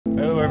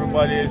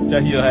everybody, it's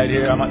Jaheel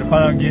here. I'm at the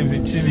Pan Am Games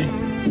in Chile.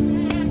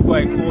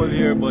 Quite cold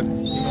here, but you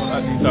know,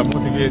 at least I'm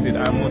motivated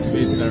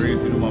and ready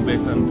to do my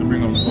best and to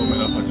bring up the gold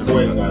medal for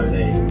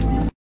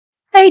Jamaica.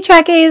 Hey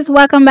trackies,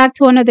 welcome back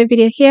to another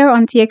video here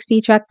on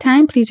TXT Track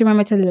Time. Please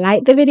remember to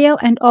like the video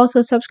and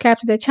also subscribe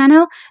to the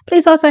channel.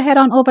 Please also head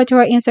on over to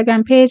our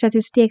Instagram page, that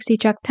is TXT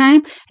Track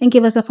Time, and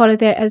give us a follow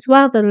there as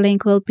well. The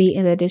link will be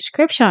in the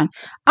description.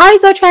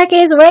 Alright, so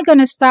trackies, we're going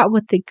to start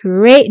with the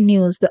great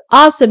news, the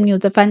awesome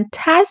news, the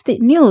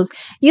fantastic news.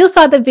 You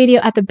saw the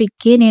video at the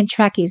beginning,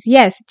 trackies.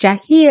 Yes,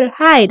 Jaheel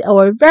Hyde,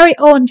 our very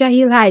own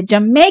Jaheel Hyde,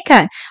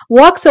 Jamaican,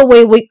 walks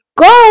away with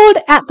gold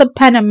at the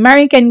Pan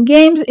American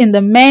Games in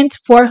the men's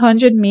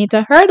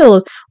 400-meter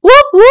hurdles.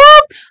 Whoop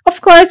whoop! Of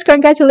course,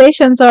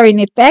 congratulations are in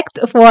effect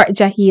for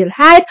Jaheel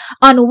Hyde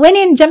on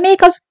winning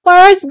Jamaica's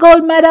first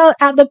gold medal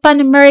at the Pan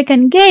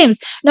American Games.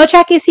 Now,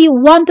 trackies, he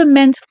won the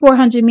men's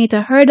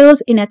 400-meter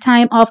hurdles in a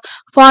time of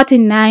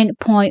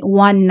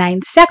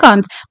 49.19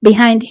 seconds.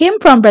 Behind him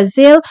from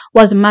Brazil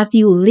was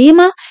Matthew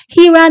Lima.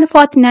 He ran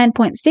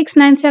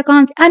 49.69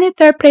 seconds. And in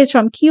third place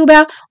from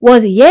Cuba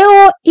was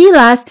Yeo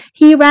Ilas.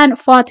 He ran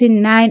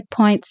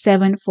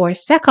 49.74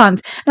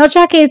 seconds. Now,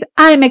 trackies,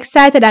 I'm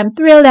excited, I'm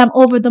thrilled, I'm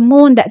over the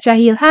moon that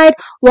Jaheel Hyde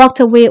walked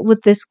away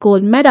with this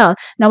gold medal.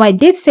 Now, I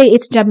did say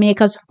it's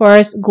Jamaica's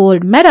first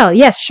gold medal.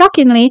 Yes,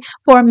 shockingly,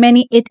 for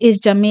many, it is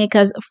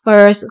Jamaica's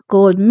first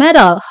gold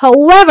medal.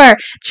 However,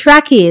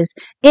 trackies,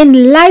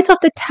 in light of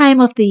the time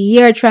of the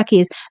year,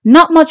 trackies,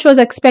 not much was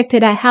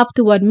expected, I have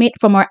to admit,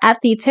 from our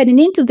athletes heading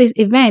into this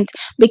event,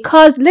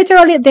 because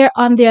literally they're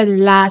on their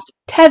last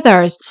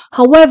tethers.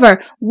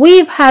 However,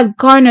 we've had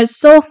garnered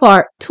so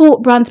far 2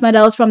 bronze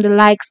medals from the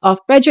likes of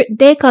Frederick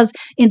Dakers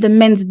in the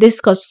men's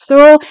discus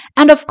throw,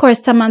 and of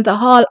course Samantha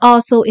Hall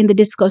also in the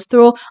discus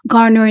throw,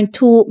 garnering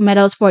 2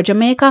 medals for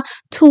Jamaica,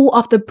 2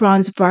 of the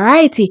bronze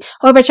variety.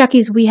 However,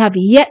 trackies, we have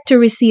yet to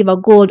receive a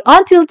gold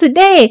until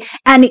today,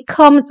 and it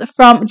comes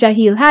from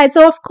Jaheel Hyde.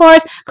 So of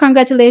course,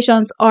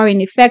 congratulations are in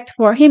effect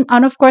for him,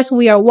 and of course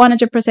we are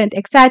 100%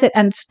 excited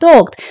and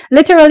stoked.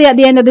 Literally at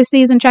the end of the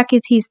season,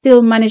 trackies, he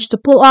still managed to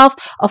pull off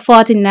a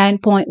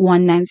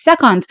 49.19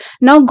 seconds.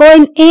 Now,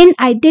 going in,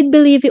 I did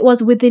believe it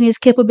was within his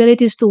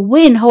capabilities to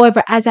win.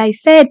 However, as I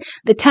said,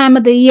 the time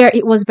of the year,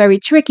 it was very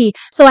tricky,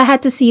 so I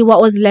had to see what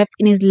was left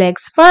in his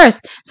legs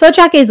first. So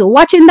trackies,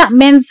 watching that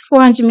men's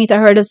 400-meter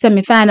hurdle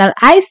semi-final,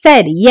 I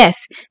said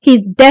yes,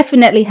 he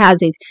definitely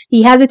has it.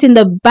 He has it in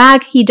the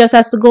bag. He just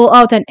has to go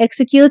out and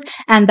execute,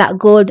 and that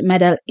gold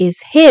medal is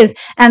his.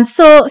 And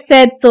so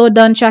said, so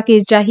done,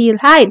 trackies. Jaheel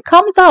Hyde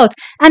comes out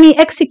and he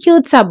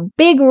executes a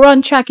big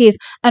run, trackies,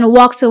 and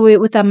walks away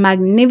with a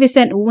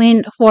magnificent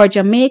win for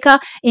Jamaica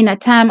in a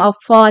time of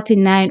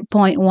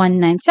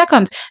 49.19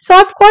 seconds. So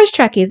of course,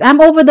 trackies,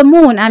 I'm over the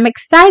moon, I'm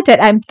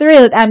excited, I'm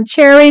thrilled, I'm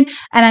cheering,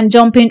 and I'm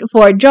jumping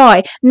for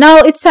joy. Now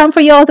it's time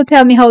for you all to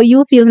tell me how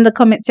you feel in the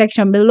comment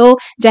section below.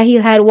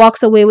 Jaheel Hyde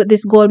walks away with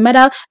this gold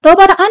medal. Don't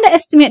bother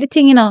underestimate the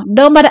thing, you know.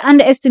 Don't bother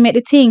underestimate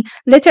the thing.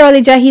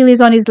 Literally, Jaheel is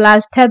on his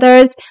last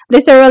tethers.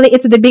 Literally,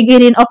 it's the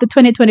beginning of the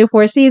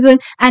 2024 season,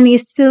 and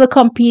he's still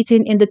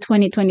competing in the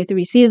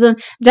 2023 season.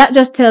 That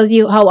just tells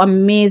you how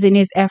amazing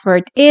his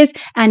effort is,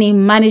 and he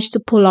managed to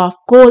pull off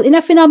gold in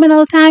a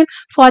phenomenal time,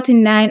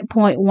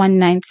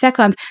 49.19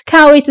 seconds.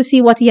 Can't wait to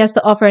see what he has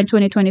to offer in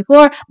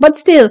 2024. But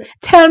still,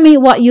 tell me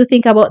what you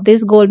think about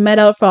this gold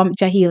medal from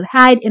Jaheel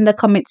Hyde in the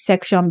comment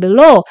section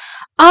below.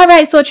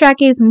 Alright, so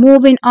trackies,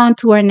 moving on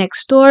to our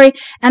next story,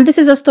 and this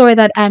is a story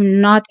that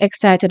I'm not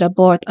excited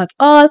about at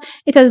all.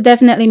 It has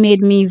definitely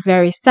made me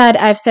very sad.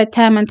 I've said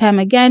time and time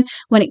again,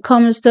 when it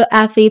comes to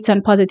athletes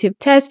and positive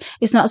tests,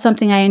 it's not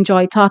something I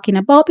enjoy talking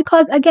about,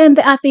 because again,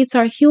 the athletes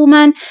are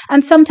human,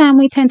 and sometimes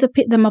we tend to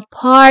pick them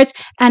apart,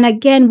 and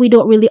again, we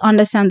don't really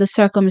understand the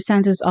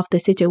circumstances of the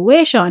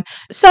situation.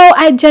 So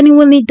I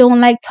genuinely don't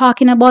like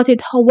talking about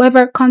it.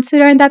 However,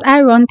 considering that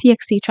I run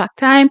TXT Track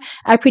Time,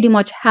 I pretty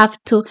much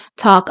have to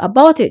talk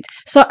about it.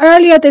 So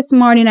earlier this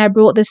morning, I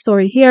brought the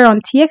story here on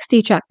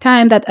TXT Track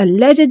Time that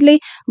allegedly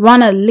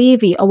Ronald,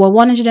 our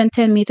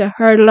 110-meter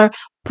hurdler,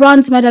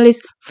 bronze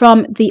medalist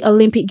from the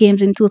Olympic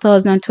Games in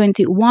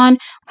 2021,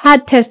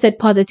 had tested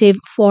positive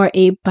for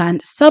a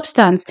banned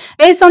substance.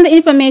 Based on the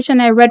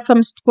information I read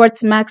from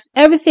Sportsmax,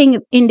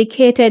 everything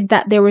indicated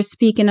that they were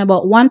speaking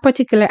about one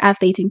particular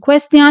athlete in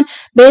question.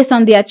 Based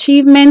on the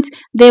achievements,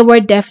 they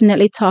were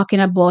definitely talking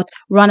about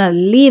Ronald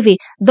Levy.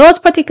 Those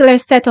particular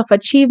set of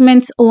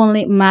achievements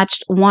only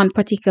matched one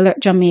particular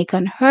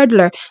Jamaican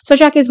hurdler. So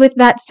trackies, with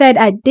that said,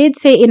 I did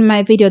say in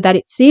my video that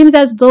it seems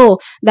as though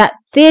that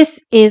this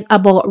is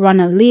about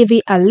Ronald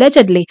Levy,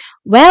 allegedly.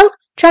 Well,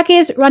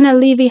 trackies,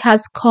 Ronald Levy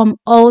has come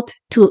out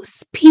to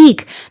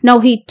speak. Now,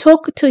 he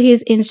took to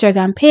his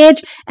Instagram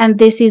page, and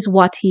this is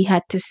what he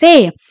had to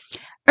say.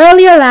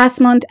 Earlier last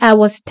month, I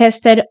was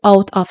tested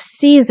out of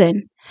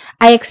season.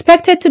 I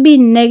expected to be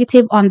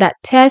negative on that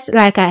test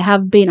like I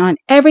have been on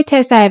every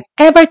test I have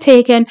ever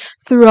taken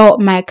throughout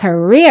my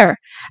career.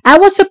 I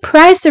was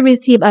surprised to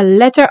receive a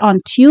letter on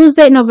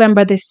Tuesday,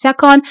 November the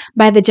 2nd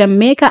by the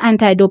Jamaica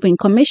Anti-Doping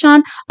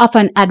Commission of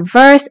an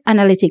adverse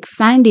analytic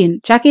finding.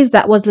 Jackies,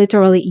 that was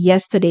literally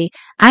yesterday.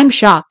 I'm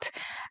shocked.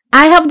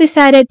 I have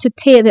decided to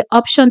take the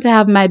option to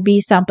have my B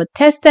sample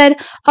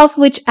tested, of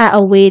which I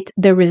await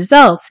the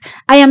results.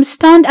 I am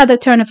stunned at the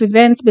turn of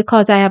events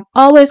because I have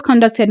always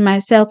conducted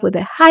myself with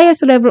the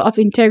highest level of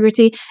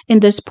integrity in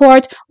the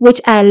sport,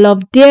 which I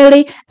love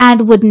dearly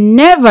and would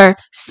never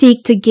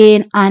seek to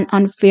gain an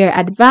unfair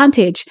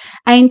advantage.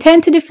 I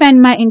intend to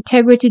defend my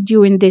integrity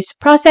during this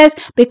process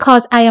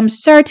because I am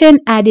certain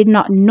I did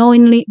not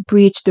knowingly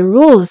breach the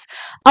rules.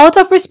 Out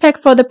of respect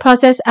for the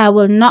process, I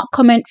will not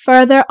comment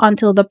further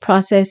until the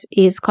process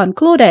is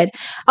concluded.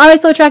 Alright,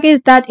 so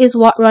trackies, that is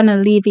what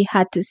Ronald Levy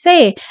had to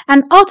say.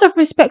 And out of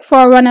respect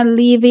for Ronald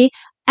Levy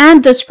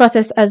and this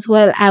process as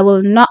well, I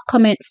will not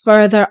comment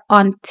further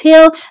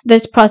until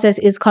this process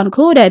is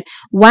concluded.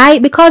 Why?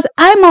 Because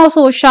I'm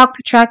also shocked,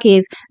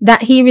 trackies,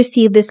 that he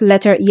received this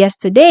letter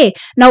yesterday.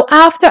 Now,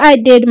 after I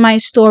did my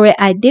story,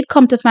 I did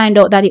come to find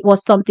out that it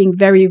was something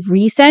very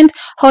recent.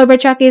 However,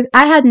 trackies,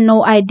 I had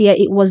no idea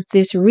it was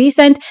this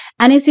recent,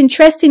 and it's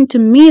interesting to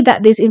me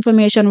that this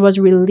information was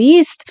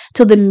released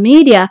to the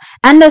media,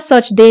 and as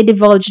such, they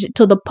divulged it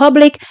to the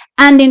public,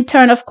 and in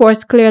turn, of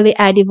course, clearly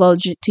I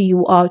divulged it to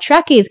you all,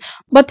 trackies.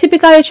 But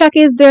typically,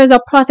 trackies, there's a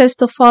process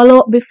to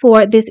follow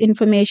before this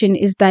information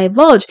is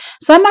divulged.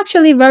 So I'm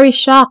actually very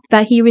shocked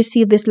that he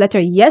received this letter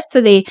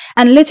yesterday,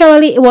 and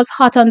literally it was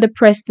hot on the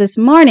press this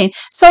morning.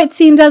 So it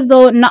seems as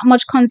though not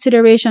much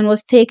consideration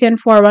was taken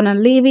for Ronald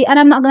Levy. And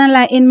I'm not gonna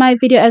lie, in my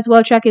video as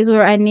well, trackies,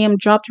 where I name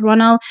dropped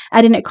Ronald,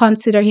 I didn't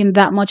consider him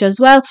that much as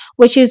well,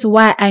 which is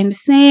why I'm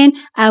saying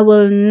I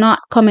will not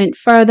comment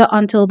further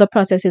until the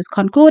process is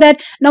concluded.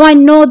 Now, I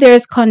know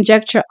there's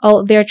conjecture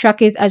out there,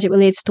 trackies, as it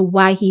relates to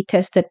why he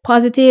tested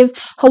positive.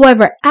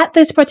 However, at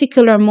this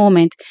particular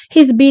moment,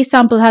 his B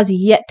sample has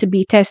yet to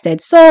be tested.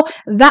 So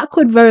that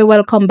could very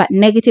well come back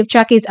negative,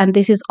 trackies, and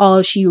this is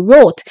all she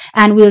wrote.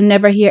 And we'll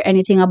never hear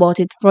anything about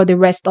it for the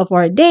rest of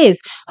our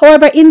days.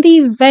 However, in the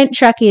event,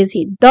 trackies,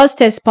 he does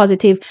test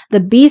positive, the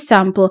B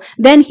sample,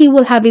 then he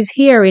will have his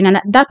hearing. And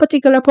at that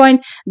particular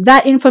point,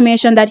 that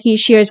information that he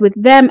shares with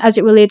them as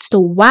it relates to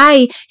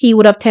why he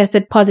would have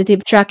tested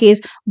positive, trackies,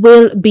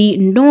 will be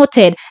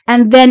noted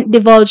and then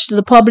divulged to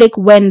the public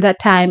when the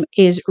time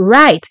is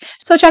right.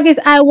 So trackies,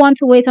 I want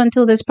to wait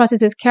until this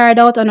process is carried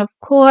out and of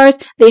course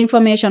the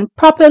information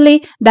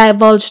properly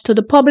divulged to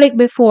the public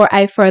before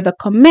I further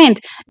comment.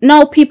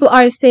 Now, people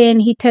are saying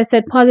he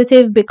tested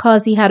positive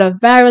because he had a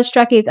virus,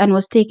 trackies, and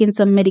was taking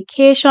some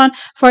medication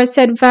for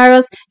said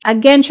virus.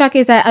 Again,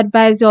 trackies, I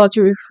advise you all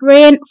to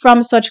refrain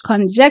from such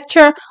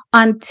conjecture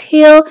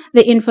until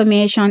the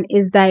information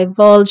is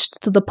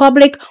divulged to the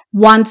public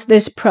once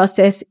this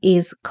process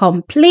is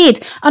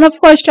complete. And of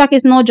course,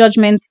 trackies, no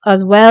judgments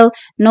as well.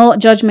 No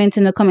judgment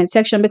in the comment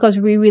section because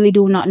we really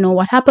do not know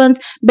what happens.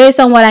 Based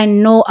on what I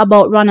know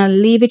about Ronald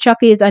Levy,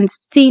 trackies, and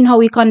seeing how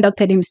he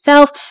conducted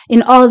himself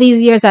in all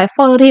these years I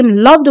followed him,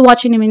 loved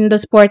watching him in the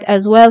sport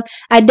as well.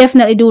 I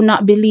definitely do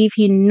not believe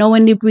he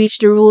knowingly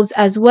breached the rules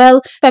as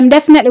well. So I'm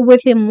definitely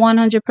with him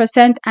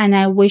 100% and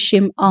I wish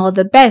him all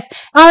the best.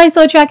 Alright,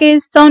 so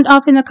trackies, sound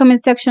off in the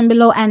comment section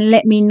below and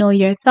let me know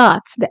your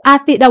thoughts. The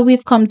athlete that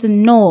we've come to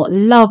know,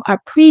 love,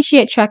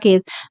 appreciate,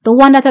 trackies, the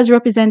one that has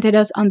represented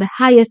us on the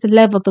highest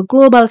level, the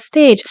global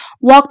stage,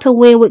 walked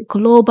away with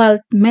global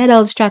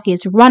medals,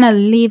 trackies. Ronald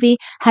Levy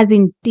has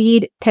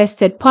indeed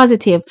tested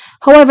positive.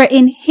 However,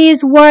 in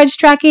his words,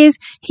 trackies,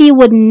 he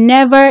would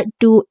never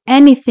do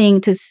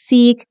anything to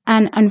seek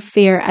an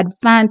unfair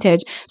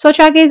advantage. So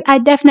trackies, I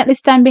definitely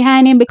stand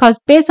behind him because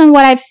based on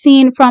what I've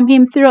seen from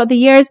him throughout the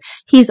years,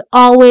 he's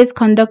always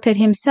conducted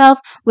himself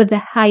with the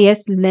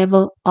highest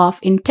level of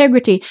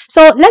integrity.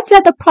 So let's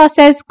let the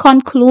process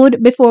conclude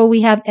before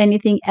we have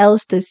anything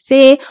else to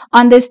say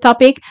on this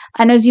topic.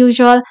 And as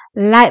usual,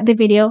 like the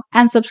video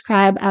and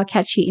subscribe. I'll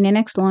catch you in the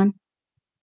next one.